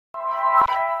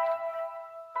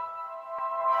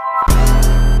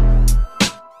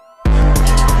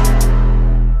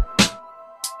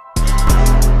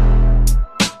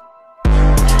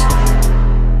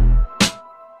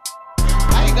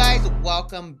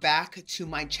welcome back to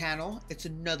my channel. It's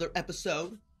another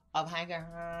episode of Hanging.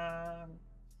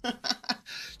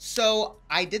 So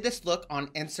I did this look on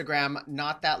Instagram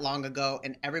not that long ago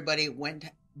and everybody went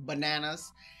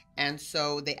bananas. And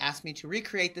so they asked me to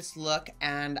recreate this look,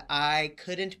 and I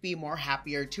couldn't be more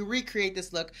happier to recreate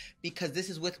this look because this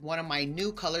is with one of my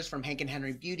new colors from Hank &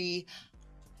 Henry Beauty,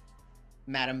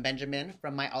 Madame Benjamin,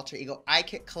 from my Alter Ego Eye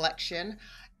Kit collection.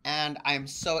 And I'm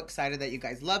so excited that you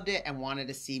guys loved it and wanted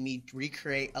to see me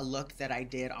recreate a look that I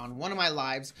did on one of my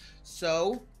lives.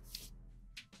 So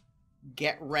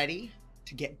get ready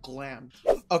to get glammed.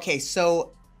 Okay,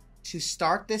 so to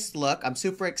start this look, I'm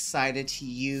super excited to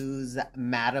use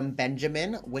Madame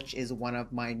Benjamin, which is one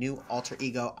of my new Alter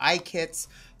Ego Eye Kits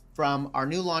from our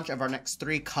new launch of our next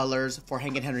 3 colors for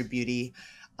Hank & Henry Beauty.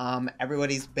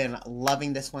 Everybody's been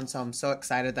loving this one, so I'm so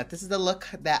excited that this is the look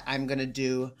that I'm gonna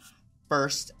do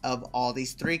first of all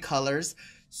these 3 colors.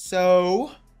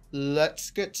 So let's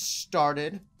get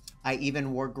started. I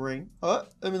even wore green. Oh,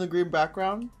 I'm in the green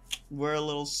background. We're a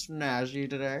little snazzy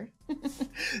today.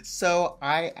 So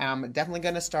I am definitely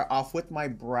going to start off with my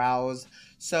brows.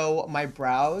 So my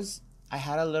brows, I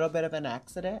had a little bit of an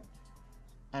accident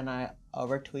and I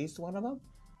over tweezed one of them,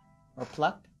 or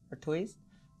plucked or tweezed.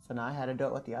 So now I had to do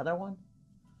it with the other one.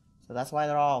 So that's why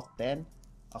they're all thin.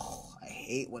 Oh, I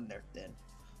hate when they're thin.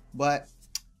 But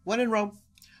when in Rome.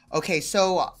 Okay,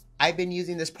 so I've been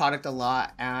using this product a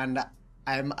lot and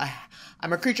I'm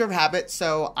a creature of habit,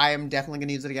 so I am definitely going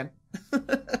to use it again.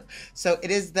 So it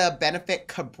is the Benefit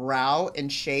Cabral in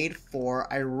shade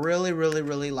 4. I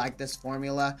really like this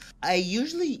formula. I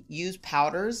usually use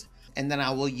powders and then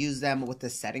I will use them with the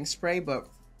setting spray, but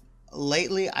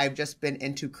lately I've just been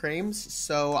into creams,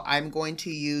 so I'm going to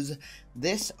use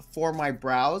this for my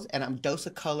brows, and I'm Dose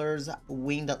of Colors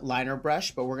winged liner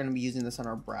brush, but we're going to be using this on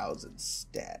our brows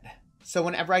instead. So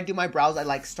whenever I do my brows, I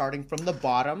like starting from the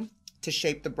bottom to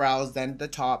shape the brows, then the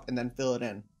top, and then fill it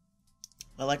in.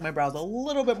 I like my brows a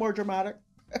little bit more dramatic.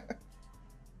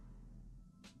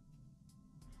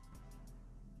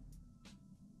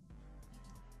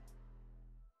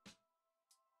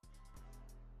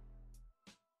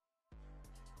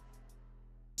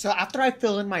 So after I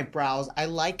fill in my brows, I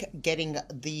like getting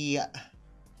the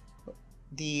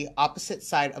opposite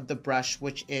side of the brush,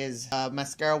 which is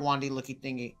mascara wandy looking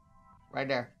thingy. Right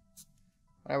there.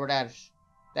 Whatever that is.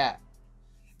 That.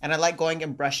 And I like going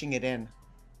and brushing it in,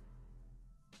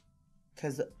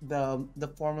 because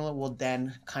the formula will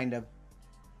then kind of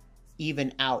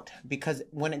even out, because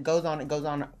when it goes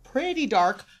on pretty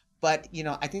dark. But you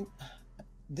know, I think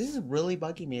this is really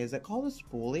bugging me. Is it called a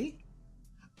spoolie?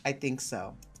 I think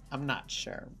so. I'm not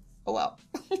sure. Oh well.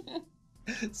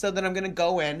 So then I'm gonna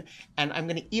go in and I'm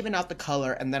gonna even out the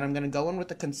color, and then I'm gonna go in with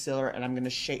the concealer and I'm gonna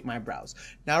shape my brows.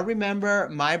 Now remember,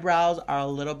 my brows are a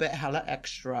little bit hella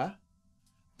extra,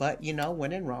 but you know,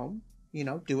 when in Rome, you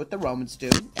know, do what the Romans do.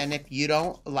 And if you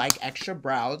don't like extra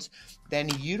brows, then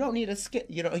you don't need to skip,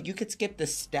 you know, you could skip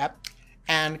this step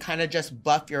and kind of just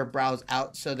buff your brows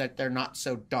out so that they're not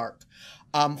so dark.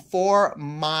 For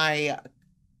my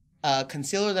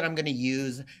concealer that I'm going to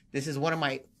use, this is one of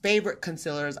my favorite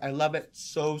concealers. I love it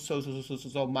so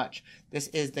much. This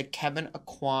is the Kevyn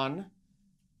Aucoin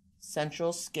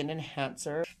Central Skin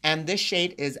Enhancer, and this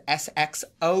shade is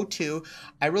SX02.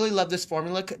 I really love this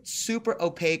formula. It's super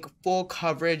opaque, full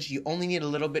coverage. You only need a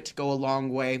little bit to go a long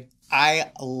way.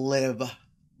 I live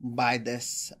by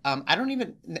this. I don't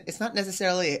even, it's not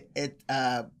necessarily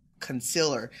a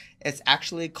concealer. It's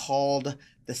actually called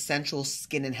the Central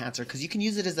Skin Enhancer, because you can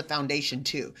use it as a foundation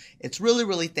too. It's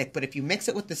really thick, but if you mix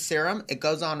it with the serum, it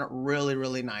goes on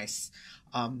really nice.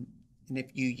 And if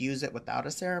you use it without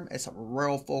a serum, it's a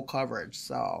real full coverage,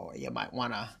 so you might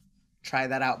want to try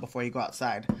that out before you go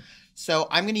outside. So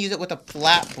I'm going to use it with a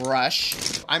flat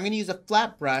brush. I'm going to use a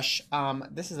flat brush.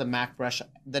 This is a MAC brush.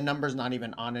 The number's not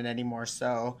even on it anymore,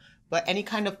 so, but any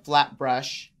kind of flat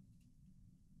brush.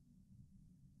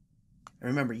 And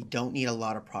remember, you don't need a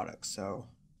lot of product, so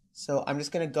I'm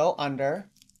just going to go under.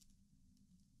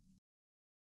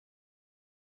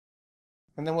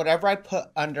 And then whatever I put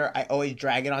under, I always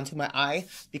drag it onto my eye,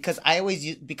 because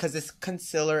because this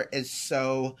concealer is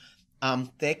so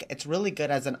thick. It's really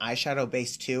good as an eyeshadow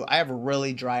base too. I have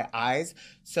really dry eyes,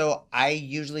 so I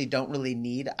usually don't really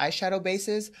need eyeshadow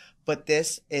bases, but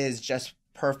this is just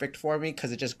perfect for me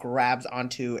because it just grabs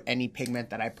onto any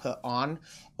pigment that I put on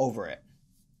over it.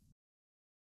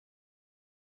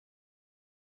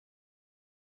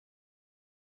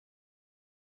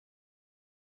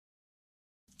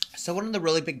 So one of the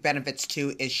really big benefits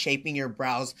too is shaping your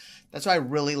brows. That's why I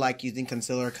really like using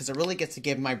concealer, because it really gets to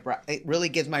give my brow, it really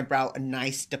gives my brow a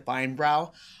nice defined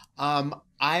brow.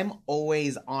 I'm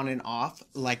always on and off.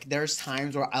 Like there's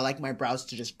times where I like my brows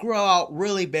to just grow out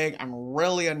really big and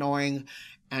really annoying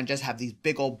and just have these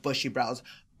big old bushy brows.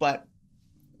 But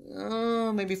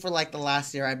maybe for like the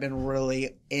last year, I've been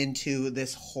really into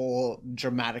this whole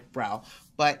dramatic brow.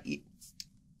 But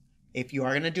if you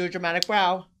are going to do a dramatic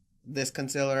brow, this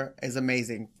concealer is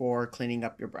amazing for cleaning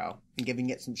up your brow and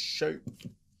giving it some shape.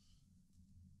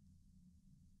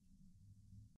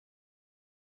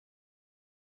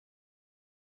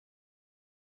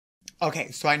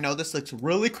 Okay, so I know this looks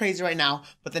really crazy right now,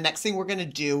 but the next thing we're going to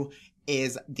do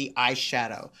is the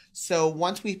eyeshadow. So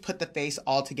once we put the face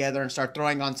all together and start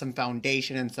throwing on some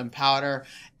foundation and some powder,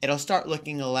 it'll start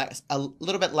looking a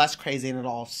little bit less crazy and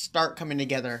it'll all start coming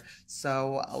together.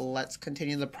 So let's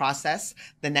continue the process.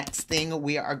 The next thing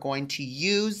we are going to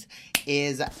use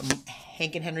is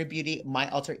Hank and Henry Beauty My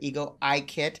Alter Ego Eye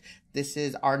Kit. This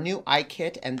is our new eye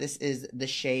kit and this is the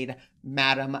shade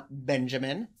Madam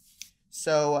Benjamin.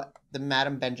 So the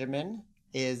Madam Benjamin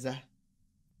is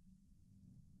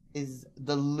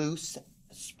the loose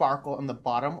sparkle on the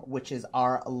bottom, which is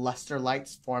our Luster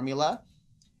Lights formula.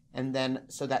 And then,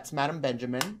 so that's Madam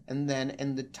Benjamin. And then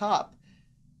in the top,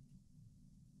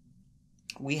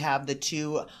 we have the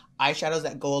two eyeshadows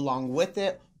that go along with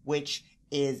it, which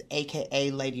is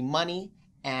AKA Lady Money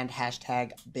and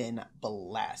hashtag Been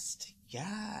Blessed.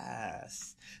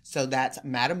 Yes. So that's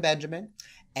Madam Benjamin,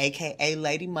 AKA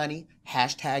Lady Money,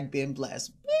 hashtag Been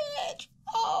Blessed. Bitch.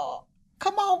 Oh,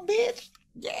 come on, bitch.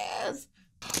 Yes.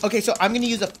 Okay, so I'm going to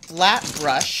use a flat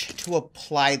brush to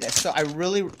apply this. So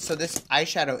this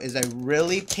eyeshadow is a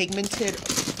really pigmented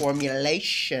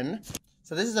formulation.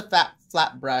 So this is a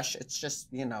flat brush. It's just,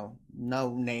 you know,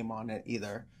 no name on it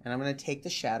either. And I'm going to take the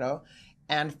shadow.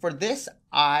 And for this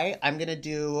eye, I'm going to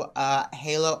do a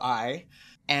halo eye.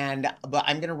 But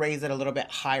I'm going to raise it a little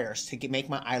bit higher to make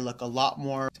my eye look a lot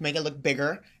more, to make it look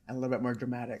bigger and a little bit more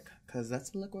dramatic. Because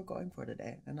that's the look we're going for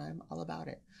today. And I'm all about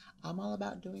it. I'm all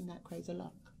about doing that crazy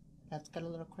look. That's got a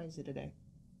little crazy today.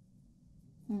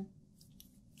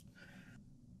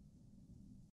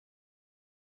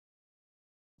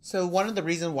 So one of the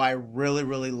reasons why I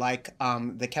really like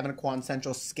the Kevyn Aucoin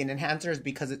Central Skin Enhancer is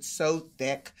because it's so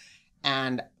thick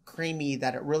and creamy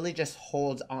that it really just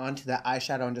holds on to that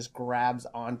eyeshadow and just grabs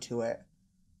onto it.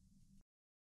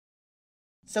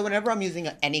 So whenever I'm using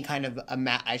any kind of a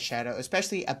matte eyeshadow,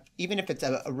 especially even if it's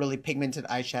a really pigmented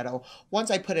eyeshadow, once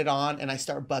I put it on and I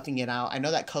start buffing it out, I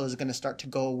know that color is going to start to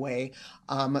go away.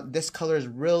 This color is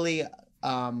really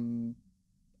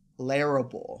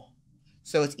layerable.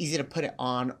 So it's easy to put it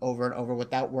on over and over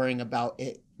without worrying about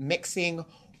it mixing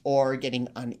or getting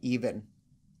uneven.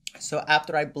 So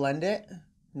after I blend it,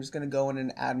 I'm just going to go in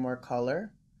and add more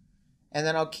color. And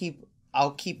then I'll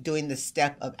keep doing the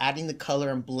step of adding the color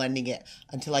and blending it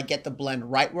until I get the blend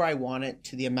right where I want it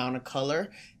to the amount of color.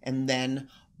 And then,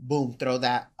 boom, throw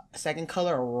that second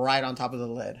color right on top of the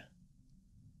lid.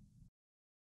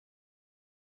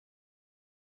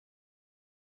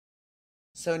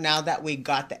 So now that we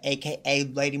got the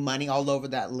AKA Lady Money all over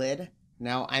that lid,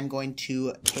 now I'm going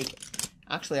to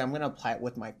I'm going to apply it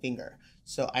with my finger.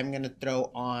 So I'm going to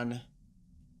throw on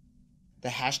the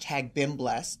hashtag Been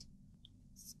Blessed.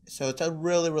 So it's a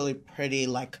really pretty,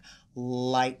 like,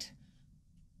 light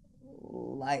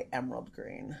emerald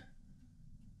green.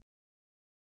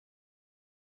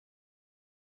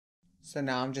 So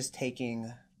now I'm just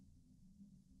taking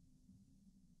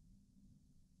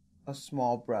a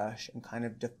small brush and kind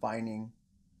of defining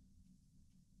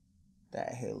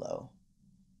that halo.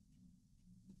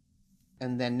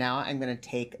 And then now I'm going to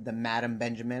take the Madam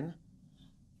Benjamin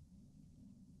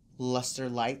Luster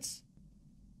Lights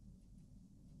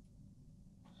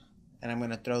and I'm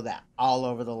going to throw that all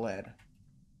over the lid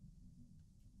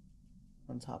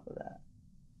on top of that.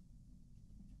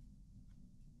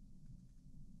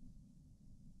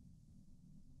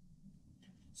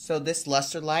 So this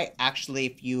luster light, actually,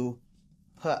 if you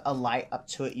put a light up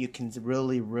to it, you can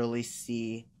really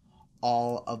see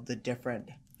all of the different,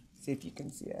 see if you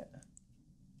can see it.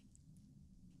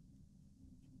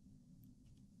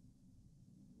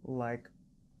 Like,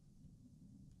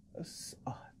 oh, it's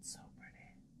so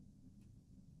pretty.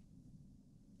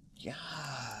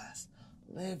 Yes,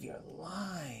 live your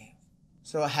life.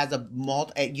 So it has a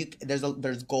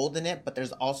there's gold in it, but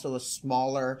there's also a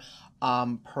smaller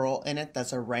pearl in it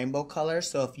that's a rainbow color.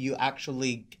 So if you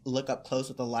actually look up close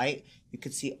with the light, you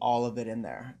can see all of it in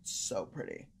there. It's so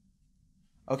pretty.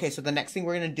 Okay, so the next thing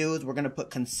we're gonna do is we're gonna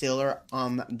put concealer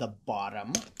on the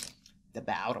bottom.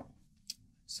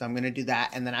 So I'm gonna do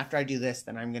that, and then after I do this,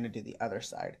 then I'm gonna do the other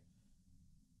side.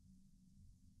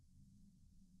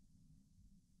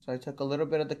 So I took a little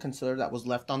bit of the concealer that was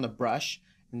left on the brush,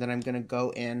 and then I'm going to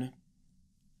go in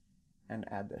and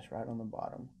add this right on the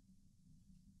bottom.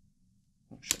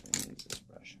 I'm sure I'm going to use this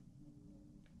brush.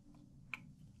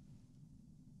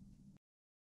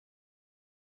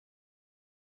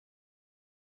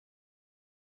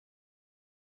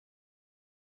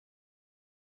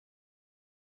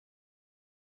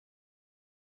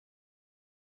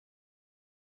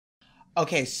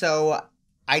 Okay, so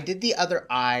I did the other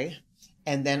eye,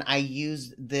 and then I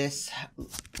used this,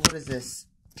 what is this?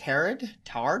 Tard?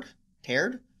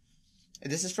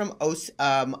 This is from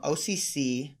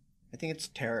OCC. I think it's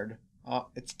Tard.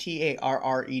 It's Tarred.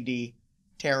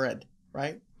 Tard,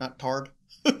 right? Not Tard.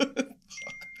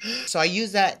 So I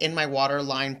use that in my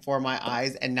waterline for my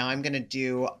eyes, and now I'm going to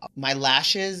do my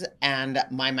lashes and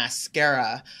my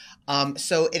mascara.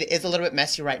 So it is a little bit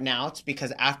messy right now. It's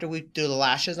because after we do the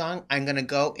lashes on, I'm going to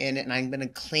go in and I'm going to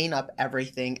clean up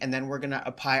everything, and then we're going to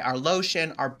apply our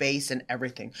lotion, our base, and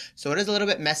everything. So it is a little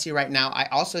bit messy right now. I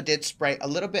also did spray a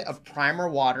little bit of primer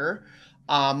water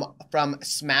from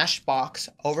Smashbox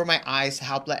over my eyes to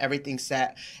help let everything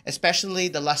set, especially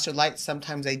the luster lights.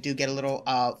 Sometimes they do get a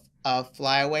little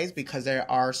flyaways because they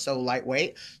are so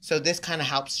lightweight. So this kind of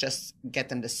helps just get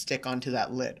them to stick onto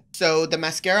that lid. So the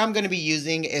mascara I'm going to be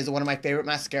using is one of my favorite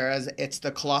mascaras. It's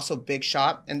the Colossal Big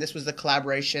Shot, and this was the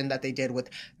collaboration that they did with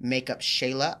Makeup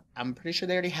Shayla. I'm pretty sure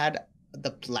they already had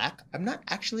the black. I'm not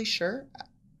actually sure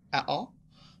at all,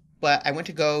 but I went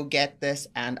to go get this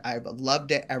and I've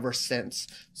loved it ever since.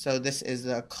 So this is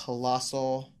the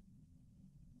Colossal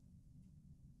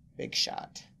Big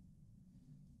Shot.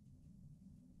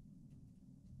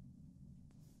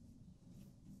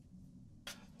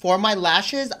 For my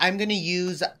lashes, I'm going to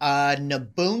use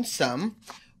Nubounsom,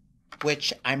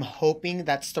 which I'm hoping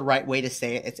that's the right way to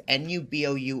say it. It's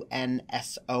Nubounsom.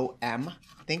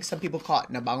 I think some people call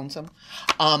it Nubounsom.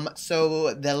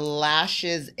 So the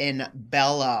lashes in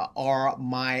Bella are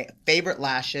my favorite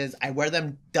lashes. I wear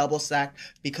them double stacked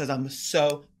because I'm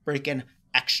so freaking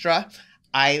extra.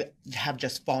 I have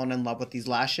just fallen in love with these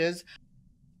lashes,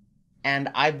 and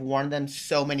I've worn them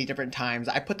so many different times.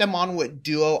 I put them on with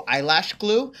Duo eyelash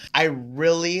glue. I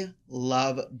really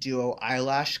love Duo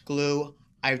eyelash glue.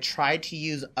 I've tried to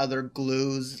use other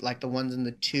glues like the ones in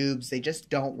the tubes. They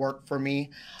just don't work for me.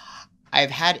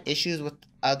 I've had issues with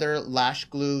other lash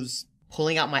glues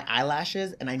pulling out my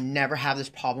eyelashes, and I never have this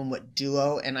problem with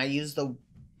Duo, and I use the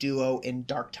Duo in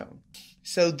dark tone.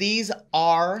 So these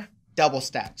are double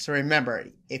stacked. So remember,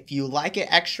 if you like it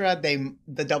extra,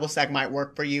 the double stack might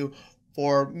work for you.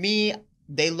 For me,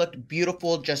 they looked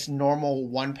beautiful, just normal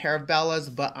one pair of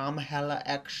Bellas, but I'm hella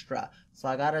extra. So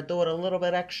I gotta do it a little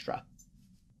bit extra.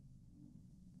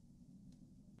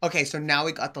 Okay, so now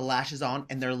we got the lashes on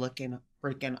and they're looking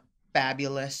freaking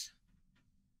fabulous.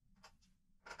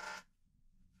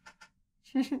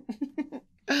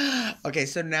 Okay,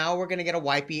 so now we're gonna get a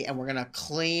wipey and we're gonna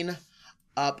clean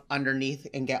up underneath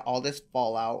and get all this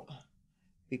fallout.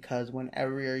 Because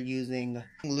whenever you're using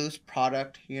loose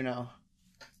product, you know,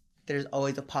 there's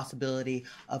always a possibility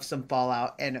of some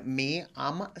fallout. And me,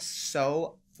 I'm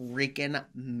so freaking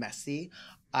messy.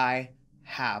 I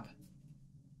have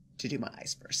to do my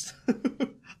eyes first.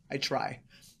 I try.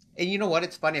 And you know what?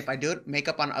 It's funny. If I do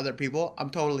makeup on other people, I'm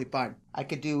totally fine. I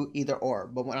could do either or.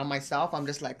 But when on myself, I'm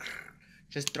just like,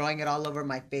 just throwing it all over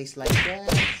my face like,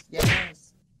 yes,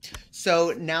 yes.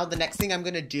 So now the next thing I'm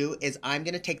going to do is I'm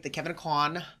going to take the Kevyn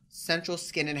Aucoin Central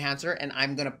Skin Enhancer and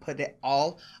I'm going to put it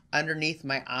all underneath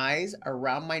my eyes,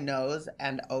 around my nose,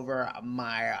 and over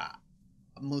my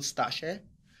mustache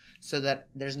so that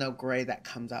there's no gray that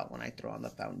comes out when I throw on the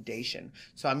foundation.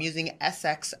 So I'm using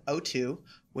SX02,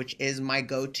 which is my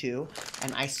go-to,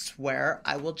 and I swear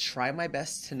I will try my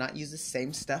best to not use the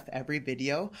same stuff every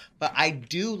video, but I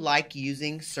do like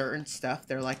using certain stuff.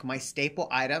 They're like my staple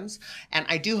items, and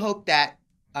I do hope that,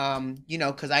 you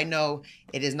know, because I know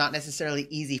it is not necessarily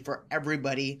easy for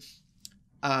everybody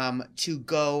to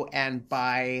go and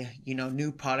buy, you know,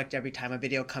 new product every time a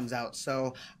video comes out.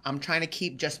 So I'm trying to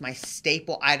keep just my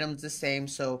staple items the same.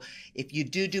 So if you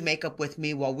do makeup with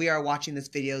me while we are watching this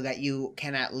video, that you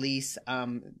can at least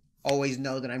always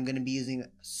know that I'm going to be using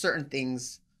certain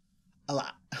things a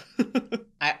lot.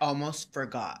 I almost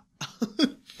forgot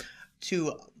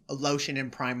to lotion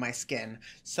and prime my skin.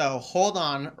 So hold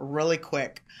on really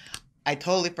quick. I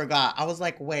totally forgot. I was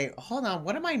like, wait, hold on.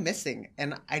 What am I missing?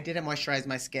 And I didn't moisturize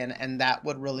my skin, and that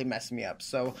would really mess me up.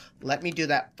 So let me do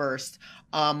that first.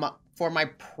 For my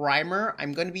primer,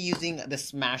 I'm going to be using the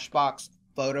Smashbox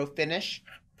Photo Finish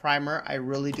primer. I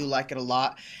really do like it a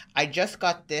lot. I just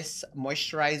got this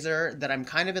moisturizer that I'm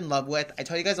kind of in love with. I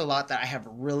tell you guys a lot that I have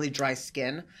really dry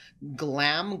skin.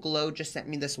 Glam Glow just sent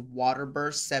me this Water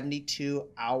Burst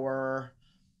 72-hour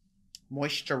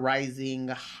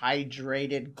moisturizing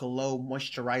hydrated glow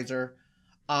moisturizer.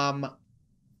 I'm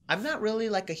not really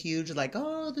like a huge like,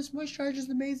 oh, this moisturizer is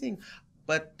amazing,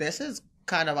 but this is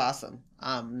kind of awesome.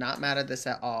 Not mad at this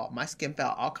at all. My skin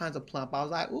felt all kinds of plump. I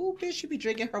was like, ooh, bitch should be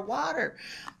drinking her water,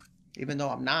 even though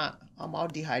I'm not. I'm all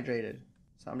dehydrated.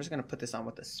 So I'm just gonna put this on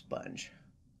with a sponge.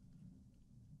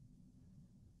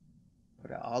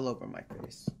 Put it all over my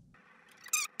face.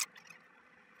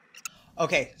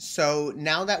 Okay, so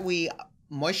now that we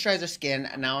moisturize our skin,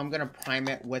 now I'm gonna prime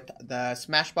it with the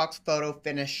Smashbox Photo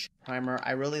Finish Primer.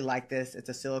 I really like this. It's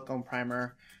a silicone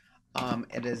primer.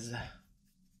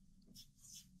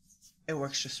 It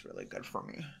works just really good for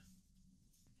me.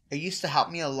 It used to help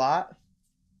me a lot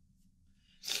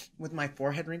with my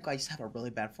forehead wrinkle. I used to have a really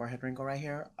bad forehead wrinkle right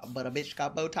here, but a bitch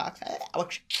got Botox.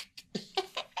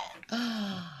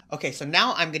 Okay, so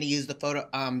now I'm gonna use the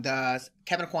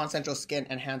Kevin Kwan Central Skin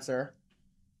Enhancer.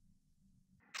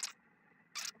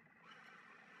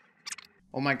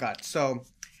 Oh my God. So,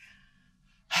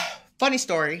 funny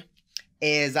story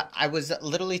is I was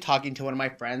literally talking to one of my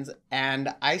friends,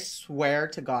 and I swear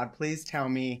to God, please tell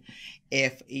me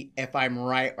if I'm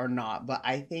right or not, but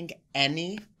I think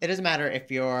it doesn't matter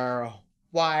if you're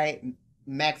white,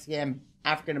 Mexican,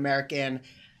 African American,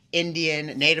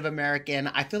 Indian, Native American,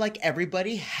 I feel like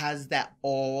everybody has that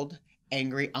old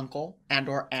angry uncle and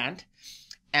or aunt.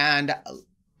 And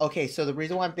okay, so the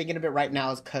reason why I'm thinking of it right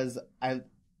now is because I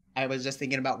was just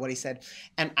thinking about what he said.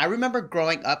 And I remember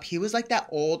growing up, he was like that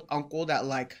old uncle that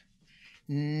like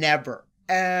never,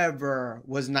 ever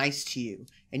was nice to you.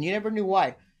 And you never knew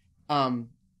why.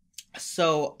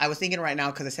 So I was thinking right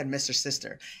now because I said Mr.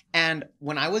 Sister. And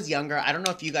when I was younger, I don't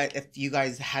know if you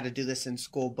guys had to do this in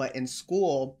school, but in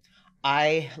school,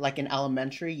 like in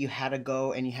elementary, you had to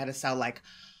go and you had to sell like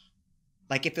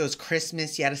if it was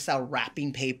Christmas, you had to sell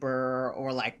wrapping paper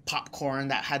or like popcorn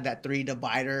that had that 3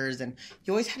 dividers, and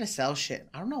you always had to sell shit.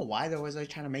 I don't know why they're always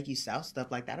trying to make you sell stuff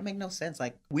like that. It make no sense.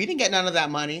 Like, we didn't get none of that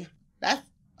money. That's,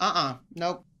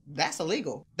 nope. That's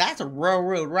illegal. That's real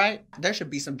rude, right? There should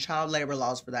be some child labor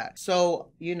laws for that. So,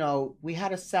 you know, we had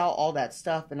to sell all that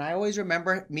stuff. And I always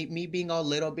remember me being all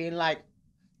little, being like,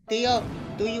 Theo,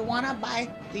 do you want to buy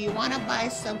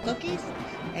some cookies?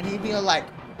 And he'd be all like,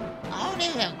 I don't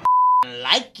even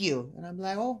like you. And I'm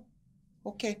like, oh,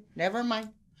 okay, never mind.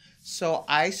 So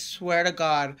I swear to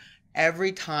God,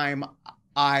 every time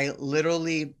I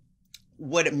literally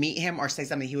would meet him or say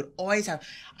something, he would always I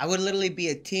would literally be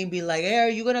a teen, be like, hey, are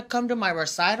you going to come to my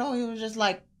recital? He was just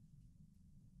like,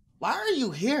 why are you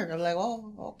here? I'm like,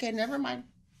 oh, okay, never mind.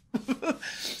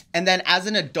 And then as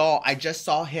an adult, I just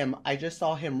saw him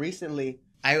recently.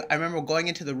 I remember going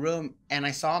into the room and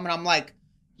I saw him and I'm like,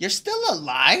 you're still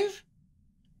alive?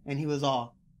 And he was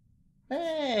all,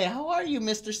 hey, how are you,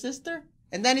 Mr. Sister?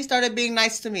 And then he started being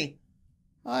nice to me.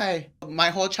 Hi.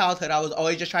 My whole childhood, I was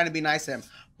always just trying to be nice to him.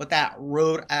 But that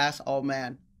rude ass old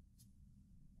man.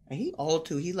 And he old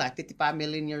too. He's like 55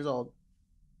 million years old.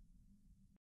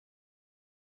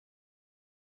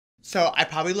 So I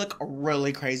probably look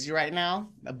really crazy right now,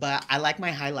 but I like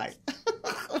my highlight.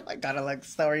 Oh my God, I look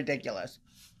so ridiculous.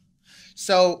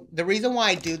 So the reason why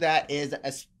I do that is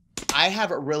I have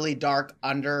really dark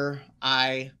under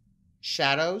eye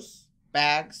shadows,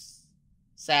 bags,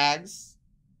 sags,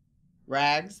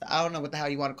 rags. I don't know what the hell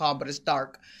you want to call them, but it's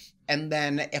dark. And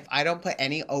then if I don't put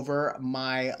any over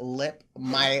my lip,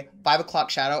 my 5 o'clock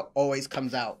shadow always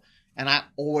comes out. And I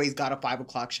always got a 5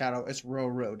 o'clock shadow. It's real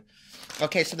rude.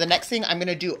 Okay, so the next thing I'm going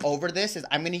to do over this is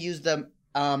I'm going to use the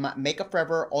Makeup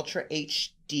Forever Ultra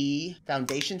HD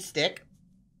Foundation Stick.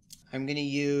 I'm going to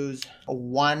use a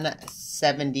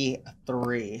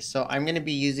 173. So I'm going to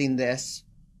be using this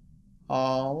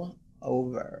all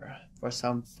over for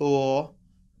some full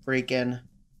freaking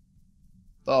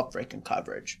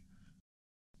coverage.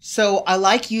 So I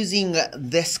like using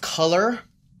this color.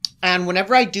 And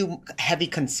whenever I do heavy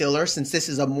concealer, since this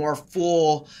is a more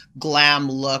full glam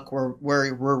look where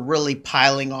we're really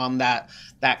piling on that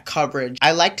coverage,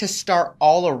 I like to start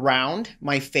all around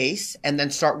my face and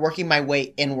then start working my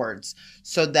way inwards,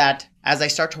 so that as I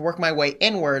start to work my way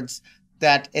inwards,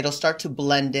 that it'll start to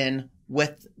blend in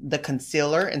with the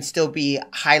concealer and still be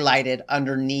highlighted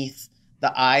underneath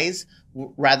the eyes,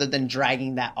 rather than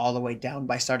dragging that all the way down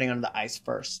by starting on the eyes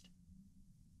first.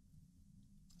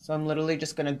 So I'm literally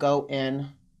just going to go in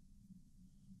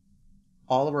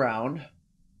all around.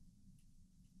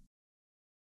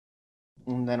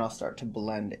 And then I'll start to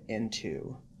blend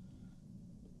into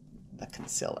the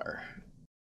concealer.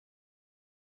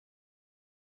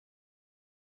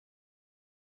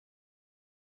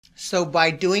 So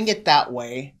by doing it that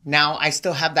way, now I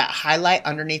still have that highlight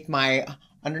underneath my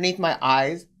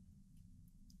eyes,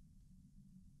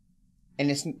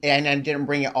 and I didn't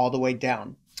bring it all the way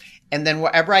down. And then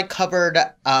wherever I covered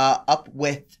up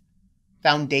with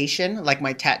foundation, like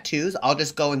my tattoos, I'll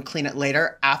just go and clean it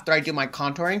later after I do my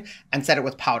contouring and set it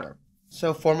with powder.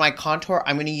 So for my contour,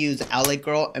 I'm going to use LA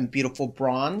Girl and Beautiful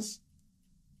Bronze.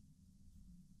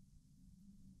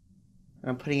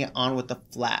 I'm putting it on with the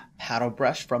flat paddle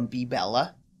brush from B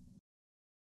Bella.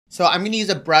 So I'm going to use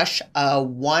a brush,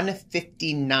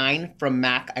 159 from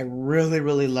MAC. I really,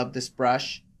 really love this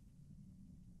brush.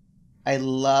 I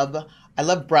love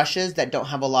brushes that don't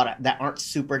have a lot of, that aren't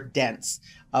super dense.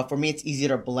 For me, it's easier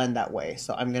to blend that way.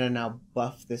 So I'm going to now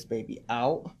buff this baby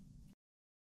out.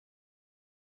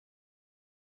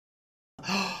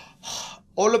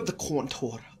 All of the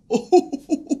contour.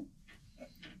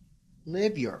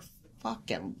 Live your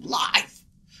fucking life.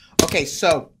 Okay,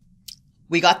 so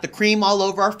we got the cream all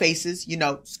over our faces, you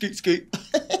know, scoot, scoot.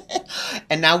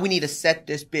 And now we need to set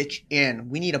this bitch in.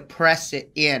 We need to press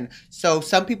it in. So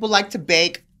some people like to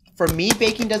bake. For me,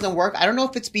 baking doesn't work. I don't know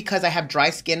if it's because I have dry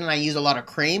skin and I use a lot of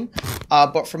cream.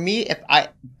 But for me, if I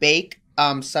bake,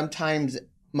 sometimes,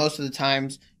 most of the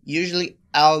times, usually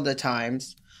all the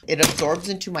times, it absorbs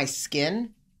into my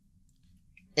skin.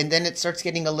 And then it starts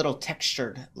getting a little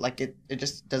textured. Like it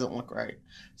just doesn't look right.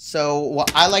 So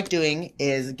what I like doing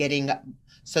is getting...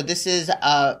 So this is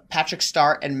Patrick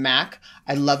Star and MAC.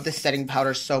 I love this setting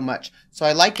powder so much. So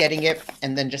I like getting it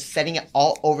and then just setting it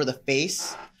all over the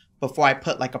face before I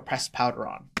put like a pressed powder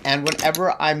on. And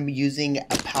whenever I'm using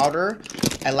a powder,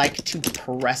 I like to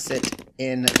press it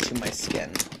into my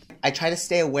skin. I try to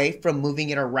stay away from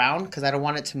moving it around because I don't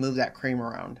want it to move that cream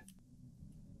around.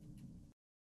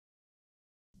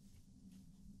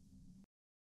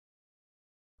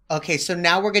 Okay, so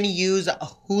now we're going to use a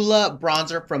Hoola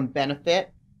bronzer from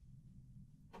Benefit.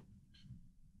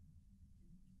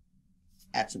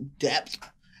 Add some depth.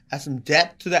 Add some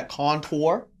depth to that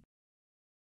contour.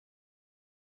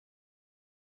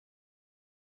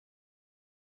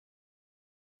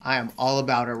 I am all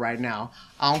about it right now.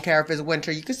 I don't care if it's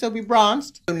winter, you can still be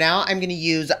bronzed. So now I'm going to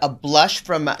use a blush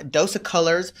from Dose of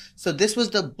Colors. So this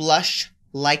was the Blush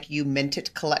Like You Mint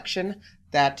It collection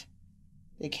that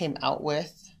they came out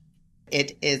with.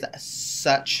 It is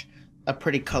such a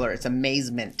pretty color. It's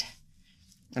amazement.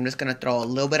 I'm just going to throw a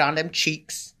little bit on them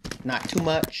cheeks. Not too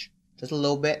much. Just a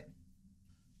little bit.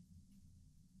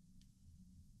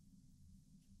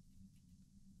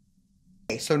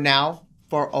 Okay, so now,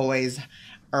 for always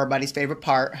everybody's favorite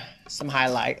part, some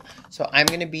highlight. So I'm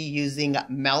going to be using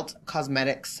Melt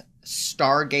Cosmetics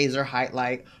Stargazer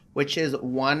Highlight, which is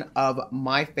one of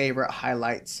my favorite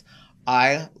highlights.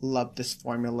 I love this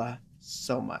formula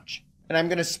so much. And I'm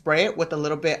going to spray it with a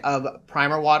little bit of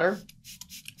primer water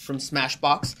from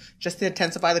Smashbox just to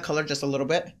intensify the color just a little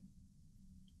bit.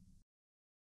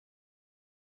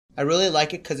 I really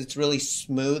like it because it's really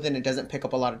smooth and it doesn't pick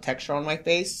up a lot of texture on my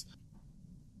face,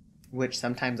 which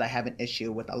sometimes I have an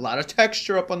issue with a lot of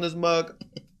texture up on this mug.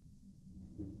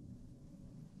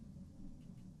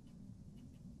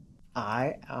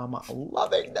 I am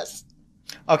loving this.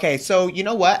 Okay, so you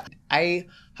know what? I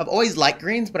have always liked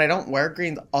greens, but I don't wear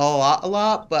greens a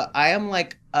lot, but I am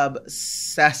like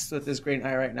obsessed with this green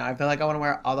eye right now. I feel like I want to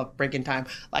wear it all the freaking time.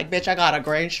 Like, bitch, I got a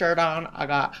green shirt on. I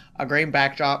got a green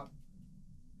backdrop.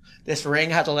 This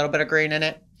ring has a little bit of green in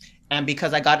it. And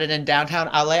because I got it in downtown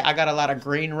LA, I got a lot of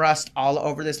green rust all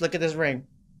over this. Look at this ring.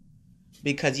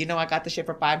 Because you know I got the shit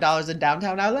for $5 in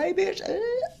downtown LA, bitch.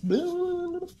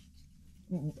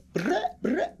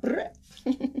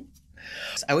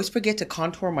 I always forget to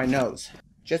contour my nose.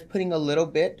 Just putting a little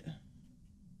bit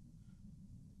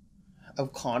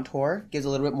of contour gives a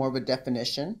little bit more of a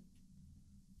definition.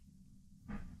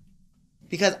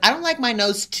 Because I don't like my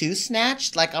nose too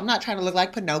snatched. Like, I'm not trying to look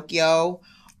like Pinocchio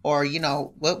or, you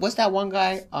know, what's that one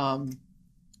guy?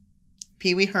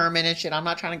 Pee Wee Herman and shit. I'm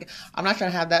not trying to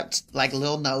have that like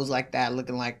little nose like that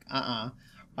looking like I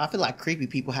feel like creepy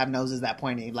people have noses that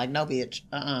pointy. Like, no bitch.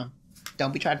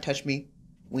 Don't be trying to touch me.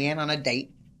 We ain't on a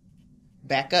date.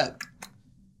 Back up.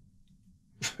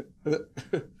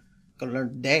 Gonna learn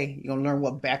today. You're gonna learn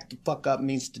what back the fuck up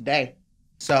means today.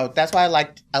 So that's why I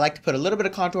like to put a little bit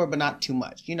of contour, but not too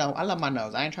much. You know, I love my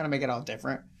nose. I ain't trying to make it all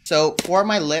different. So for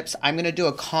my lips, I'm gonna do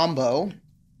a combo.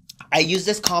 I used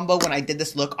this combo when I did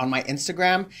this look on my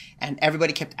Instagram, and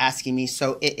everybody kept asking me.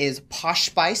 So it is Posh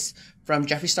Spice from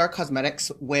Jeffree Star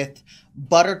Cosmetics with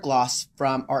Butter Gloss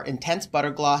or Intense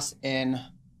Butter Gloss in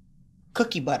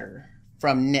Cookie Butter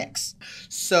from NYX.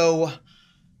 So,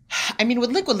 I mean,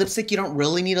 with liquid lipstick, you don't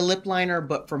really need a lip liner,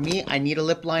 but for me, I need a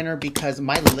lip liner because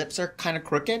my lips are kind of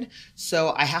crooked.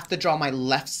 So I have to draw my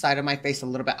left side of my face a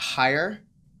little bit higher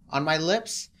on my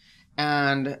lips.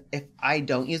 And if I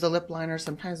don't use a lip liner,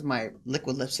 sometimes my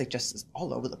liquid lipstick just is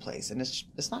all over the place and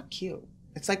it's not cute.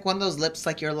 It's like one of those lips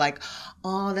like you're like,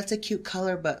 oh, that's a cute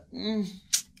color, but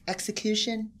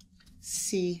execution,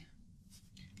 C.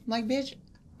 I'm like, bitch,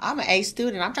 I'm an A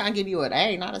student. I'm trying to give you an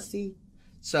A, not a C.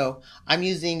 So I'm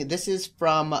using, this is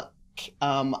from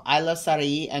I Love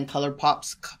Sarai and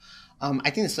ColourPop's. I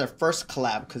think this is their first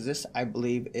collab because this, I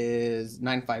believe, is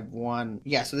 951.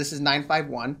 Yeah, so this is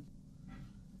 951.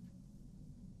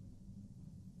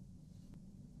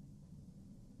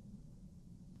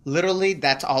 Literally,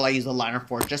 that's all I use a liner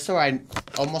for. Just so I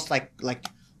almost like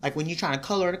when you're trying to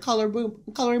color in a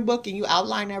coloring book and you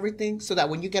outline everything so that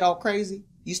when you get all crazy,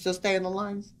 you still stay in the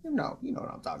lines. You know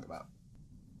what I'm talking about.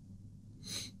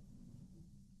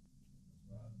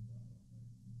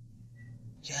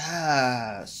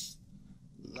 Yes.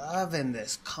 Loving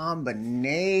this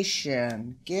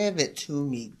combination. Give it to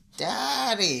me,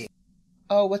 daddy.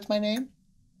 Oh, what's my name?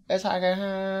 It's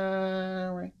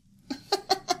Harry.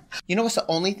 You know what's the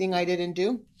only thing I didn't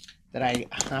do that I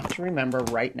have to remember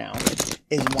right now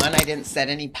is one, I didn't set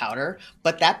any powder,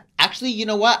 but that actually, you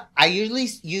know what? I usually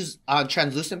use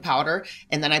translucent powder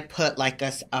and then I put like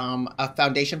a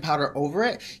foundation powder over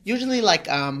it. Usually like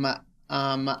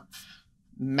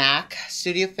MAC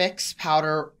Studio Fix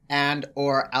powder and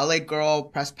or LA Girl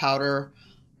pressed powder.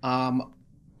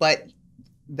 But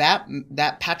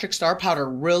that Patrick Star powder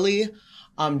really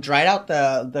dried out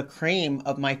the cream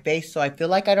of my face, so I feel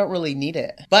like I don't really need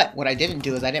it. But what I didn't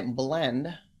do is I didn't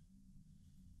blend,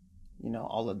 you know,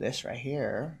 all of this right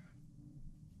here.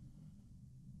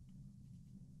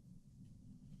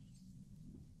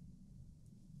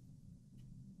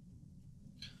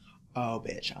 Oh,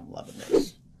 bitch, I'm loving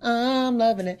this. I'm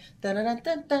loving it. Dun, dun, dun,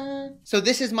 dun, dun. So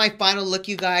this is my final look,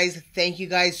 you guys. Thank you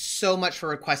guys so much for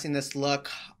requesting this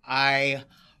look. I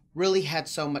really had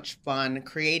so much fun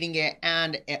creating it,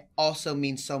 and it also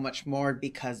means so much more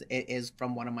because it is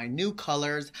from one of my new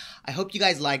colors. I hope you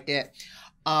guys liked it.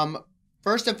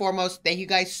 First and foremost, thank you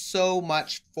guys so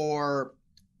much for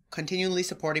continually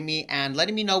supporting me and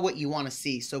letting me know what you want to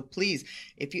see. So please,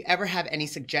 if you ever have any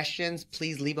suggestions,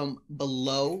 please leave them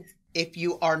below. If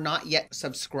you are not yet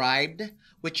subscribed,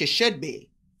 which you should be,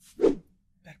 better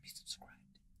be subscribed,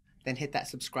 then hit that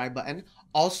subscribe button.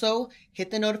 Also,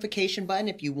 hit the notification button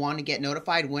if you want to get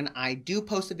notified when I do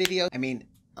post a video. I mean,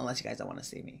 unless you guys don't want to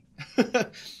see me.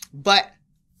 But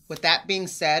with that being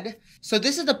said, so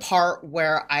this is the part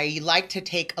where I like to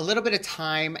take a little bit of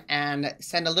time and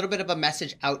send a little bit of a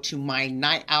message out to my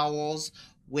night owls,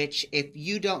 which, if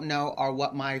you don't know, are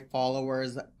what my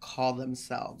followers call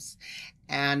themselves.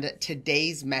 And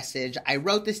today's message, I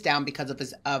wrote this down because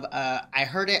I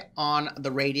heard it on the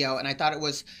radio and I thought it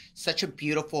was such a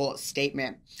beautiful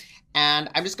statement. And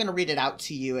I'm just going to read it out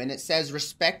to you. And it says,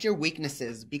 respect your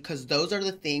weaknesses because those are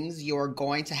the things you're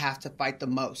going to have to fight the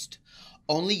most.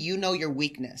 Only you know your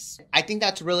weakness. I think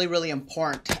that's really, really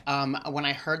important. When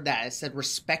I heard that, it said,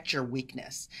 respect your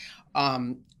weakness.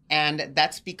 And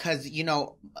that's because, you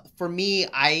know, for me,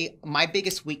 my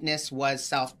biggest weakness was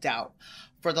self-doubt.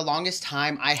 For the longest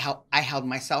time, I held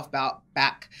myself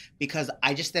back because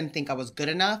I just didn't think I was good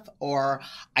enough, or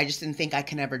I just didn't think I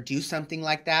could ever do something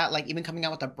like that. Like even coming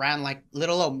out with a brand like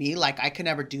little old me, like I could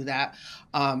never do that.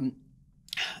 And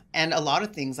a lot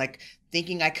of things like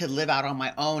thinking I could live out on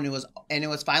my own. It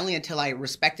was finally until I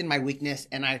respected my weakness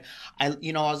and I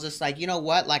was just like, you know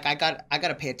what? Like I got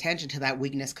to pay attention to that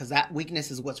weakness because that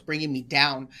weakness is what's bringing me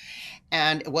down.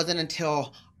 And it wasn't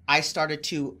until I started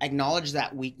to acknowledge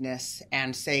that weakness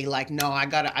and say like, no, I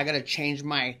gotta change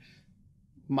the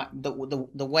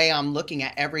way I'm looking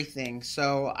at everything.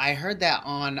 So I heard that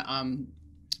on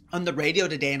the radio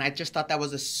today, and I just thought that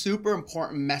was a super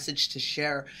important message to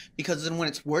share because then when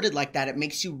it's worded like that, it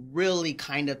makes you really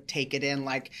kind of take it in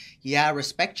like, yeah,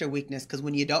 respect your weakness, because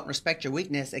when you don't respect your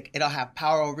weakness, it'll have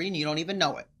power over you and you don't even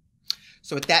know it.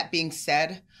 So with that being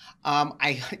said,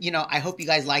 I hope you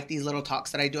guys like these little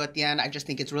talks that I do at the end. I just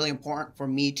think it's really important for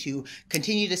me to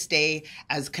continue to stay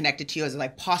as connected to you as I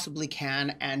possibly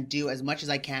can and do as much as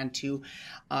I can to,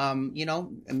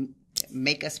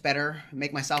 make us better,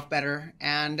 make myself better,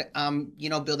 and,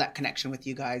 build that connection with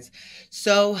you guys.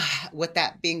 So with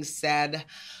that being said,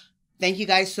 thank you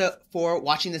guys for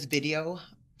watching this video.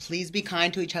 Please be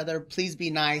kind to each other. Please be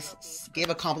nice.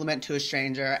 Give a compliment to a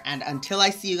stranger. And until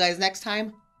I see you guys next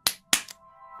time,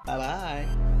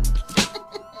 bye-bye.